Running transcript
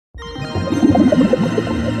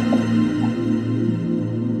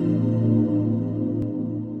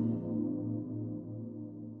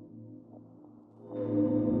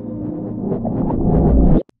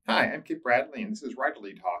I'm Kit Bradley, and this is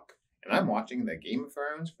Writerly Talk, and I'm watching the Game of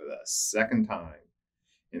Thrones for the second time.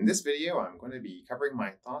 In this video, I'm going to be covering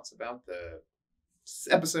my thoughts about the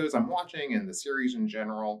episodes I'm watching and the series in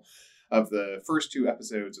general of the first two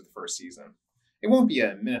episodes of the first season. It won't be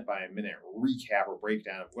a minute-by-minute recap or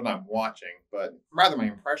breakdown of what I'm watching, but rather my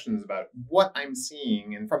impressions about what I'm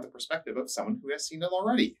seeing and from the perspective of someone who has seen it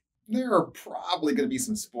already. There are probably going to be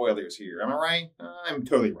some spoilers here, am I right? I'm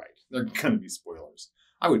totally right. There are going to be spoilers.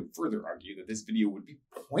 I would further argue that this video would be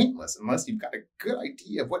pointless unless you've got a good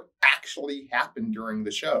idea of what actually happened during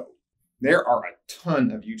the show. There are a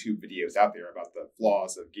ton of YouTube videos out there about the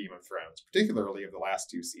flaws of Game of Thrones, particularly of the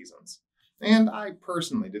last two seasons. And I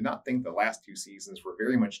personally did not think the last two seasons were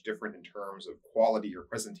very much different in terms of quality or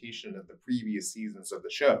presentation of the previous seasons of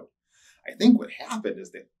the show. I think what happened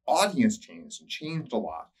is the audience changed and changed a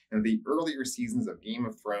lot, and the earlier seasons of Game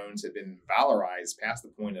of Thrones had been valorized past the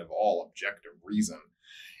point of all objective reason,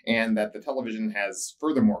 and that the television has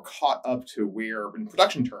furthermore caught up to where, in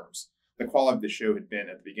production terms, the quality of the show had been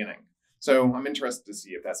at the beginning. So I'm interested to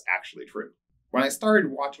see if that's actually true. When I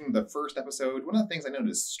started watching the first episode, one of the things I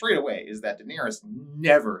noticed straight away is that Daenerys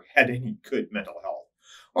never had any good mental health.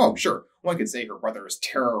 Oh, sure, one could say her brother is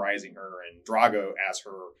terrorizing her, and Drogo, as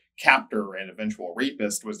her captor and eventual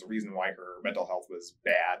rapist, was the reason why her mental health was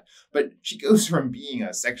bad. But she goes from being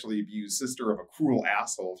a sexually abused sister of a cruel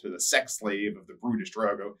asshole to the sex slave of the brutish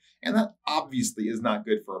Drogo, and that obviously is not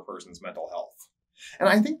good for a person's mental health. And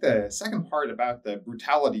I think the second part about the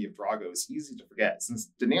brutality of Drogo is easy to forget,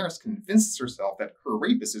 since Daenerys convinces herself that her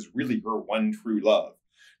rapist is really her one true love.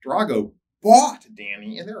 Drogo bought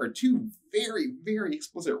Dany, and there are two very, very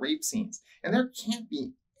explicit rape scenes, and there can't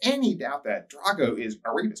be any doubt that Drogo is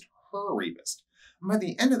a rapist, her rapist. By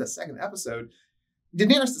the end of the second episode,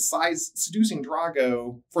 Daenerys decides seducing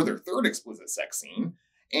Drogo for their third explicit sex scene,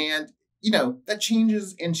 and, that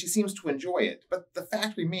changes, and she seems to enjoy it. But the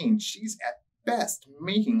fact remains, she's at best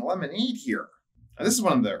making lemonade here. Now, this is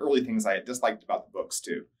one of the early things I had disliked about the books,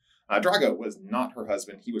 too. Drogo was not her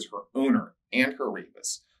husband, he was her owner and her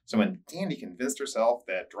rapist. So when Dany convinced herself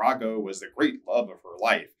that Drogo was the great love of her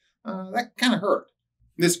life, that kind of hurt.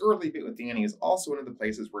 This early bit with Dany is also one of the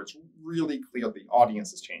places where it's really clear the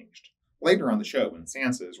audience has changed. Later on the show, when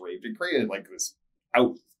Sansa is raped, it created this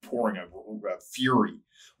outpouring of fury.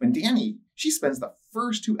 When Dany, she spends the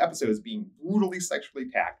first two episodes being brutally sexually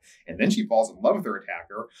attacked, and then she falls in love with her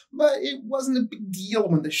attacker, but it wasn't a big deal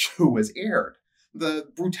when the show was aired. The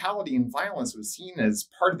brutality and violence was seen as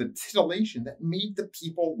part of the titillation that made the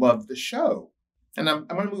people love the show. And I'm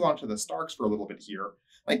going to move on to the Starks for a little bit here.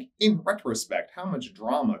 In retrospect, how much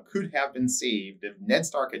drama could have been saved if Ned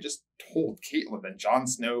Stark had just told Catelyn that Jon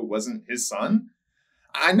Snow wasn't his son?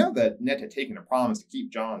 I know that Ned had taken a promise to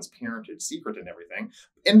keep Jon's parentage secret and everything,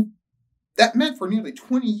 and that meant for nearly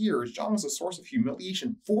 20 years, Jon was a source of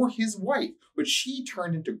humiliation for his wife, which she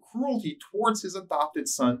turned into cruelty towards his adopted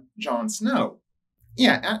son, Jon Snow.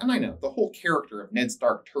 Yeah, and I know, the whole character of Ned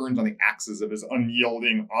Stark turns on the axis of his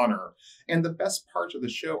unyielding honor, and the best parts of the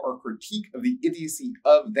show are critique of the idiocy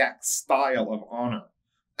of that style of honor.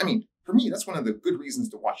 I mean, for me, that's one of the good reasons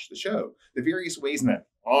to watch the show, the various ways in that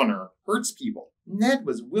honor hurts people. Ned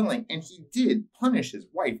was willing, and he did, punish his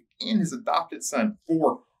wife and his adopted son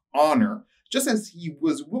for honor, just as he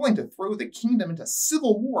was willing to throw the kingdom into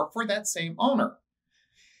civil war for that same honor.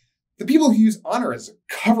 The people who use honor as a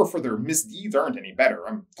cover for their misdeeds aren't any better.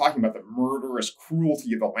 I'm talking about the murderous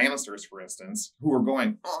cruelty of the Lannisters, for instance, who are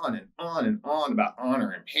going on and on and on about honor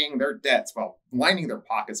and paying their debts while lining their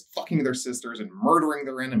pockets, fucking their sisters, and murdering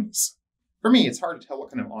their enemies. For me, it's hard to tell what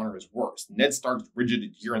kind of honor is worse. Ned Stark's rigid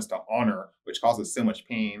adherence to honor, which causes so much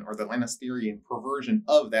pain, or the Lannisterian perversion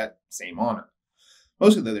of that same honor.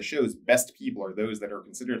 Most of the show's best people are those that are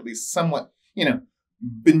considered at least somewhat,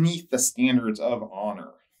 beneath the standards of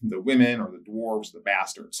honor. The women or the dwarves, the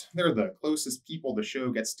bastards. They're the closest people the show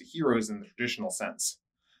gets to heroes in the traditional sense.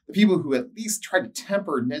 The people who at least try to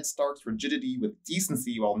temper Ned Stark's rigidity with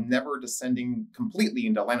decency while never descending completely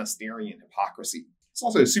into Lannisterian hypocrisy. It's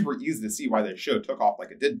also super easy to see why the show took off like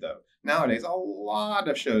it did, though. Nowadays, a lot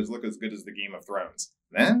of shows look as good as the Game of Thrones.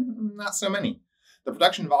 Then, not so many. The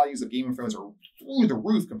production values of Game of Thrones are through the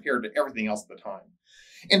roof compared to everything else at the time.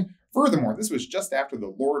 And furthermore, this was just after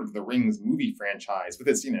the Lord of the Rings movie franchise with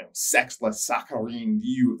its, sexless, saccharine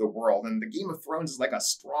view of the world, and the Game of Thrones is like a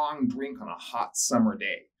strong drink on a hot summer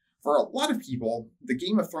day. For a lot of people, the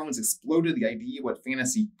Game of Thrones exploded the idea of what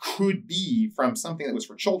fantasy could be from something that was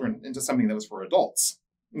for children into something that was for adults.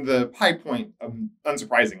 The high point,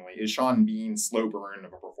 unsurprisingly, is Sean Bean's slow burn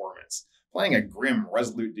of a performance. Playing a grim,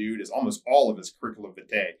 resolute dude is almost all of his curriculum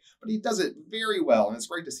vitae, but he does it very well, and it's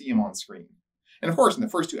great to see him on screen. And of course, in the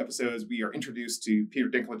first 2 episodes, we are introduced to Peter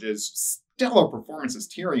Dinklage's stellar performance as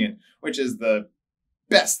Tyrion, which is the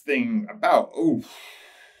best thing about,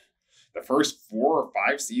 the first 4 or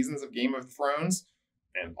 5 seasons of Game of Thrones,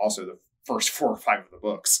 and also the first 4 or 5 of the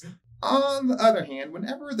books. On the other hand,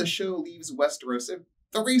 whenever the show leaves Westeros,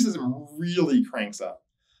 the racism really cranks up.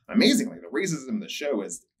 Amazingly, the racism in the show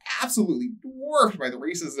is absolutely dwarfed by the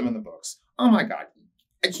racism in the books. Oh my god,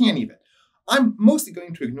 I can't even. I'm mostly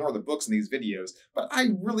going to ignore the books in these videos, but I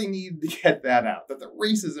really need to get that out, that the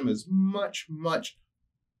racism is much, much,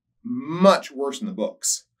 much worse in the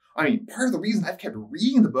books. I mean, part of the reason I've kept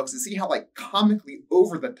reading the books is to see how, comically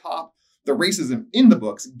over the top the racism in the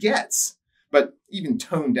books gets. But even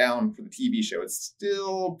toned down for the TV show, it's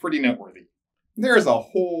still pretty noteworthy. There's a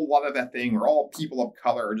whole lot of that thing where all people of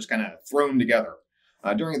color are just kind of thrown together.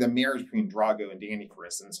 During the marriage between Drago and Dany, for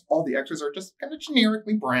instance, all the extras are just kind of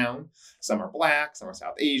generically brown. Some are black, some are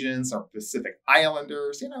South Asian, some are Pacific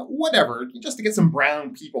Islanders, whatever, just to get some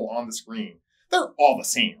brown people on the screen. They're all the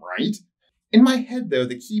same, right? In my head, though,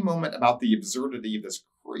 the key moment about the absurdity of this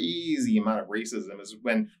crazy amount of racism is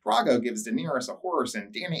when Drago gives Daenerys a horse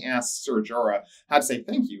and Dany asks Ser Jorah how to say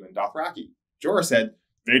thank you in Dothraki. Jorah said,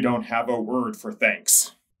 "They don't have a word for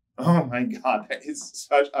thanks." Oh my god, that is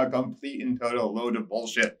such a complete and total load of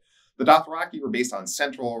bullshit. The Dothraki were based on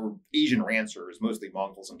Central Asian ranchers, mostly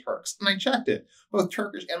Mongols and Turks, and I checked it. Both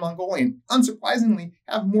Turkish and Mongolian, unsurprisingly,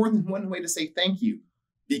 have more than one way to say thank you.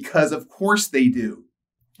 Because of course they do.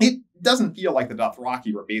 It doesn't feel like the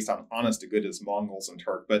Dothraki were based on honest-to-goodness Mongols and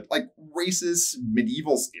Turks, but racist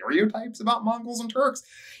medieval stereotypes about Mongols and Turks.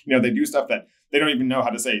 They do stuff that they don't even know how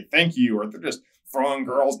to say thank you, or they're just throwing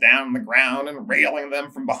girls down on the ground and railing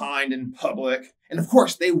them from behind in public. And of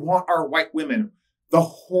course, they want our white women. The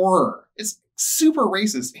horror. It's super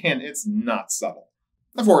racist, and it's not subtle.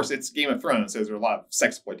 Of course, it's Game of Thrones, so there's a lot of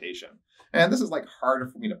sexploitation. And this is harder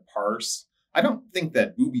for me to parse. I don't think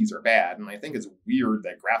that boobies are bad, and I think it's weird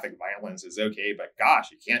that graphic violence is okay, but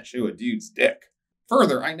gosh, you can't show a dude's dick.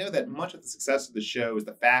 Further, I know that much of the success of the show is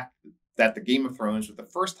the fact that the Game of Thrones was the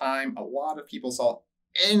first time a lot of people saw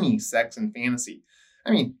any sex and fantasy.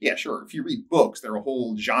 I mean, yeah, sure, if you read books, there are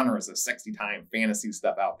whole genres of sexy time fantasy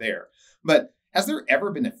stuff out there. But has there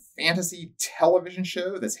ever been a fantasy television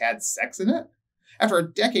show that's had sex in it? After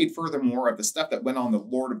a decade furthermore of the stuff that went on The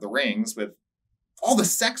Lord of the Rings, with all the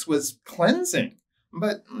sex was cleansing,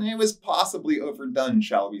 but it was possibly overdone,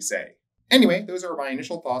 shall we say. Anyway, those are my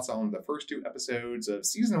initial thoughts on the first 2 episodes of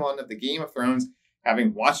Season 1 of the Game of Thrones,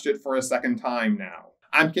 having watched it for a second time now.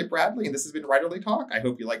 I'm Kit Bradley, and this has been Writerly Talk. I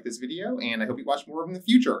hope you like this video, and I hope you watch more of them in the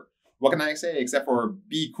future. What can I say except for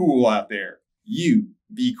be cool out there? You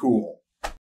be cool.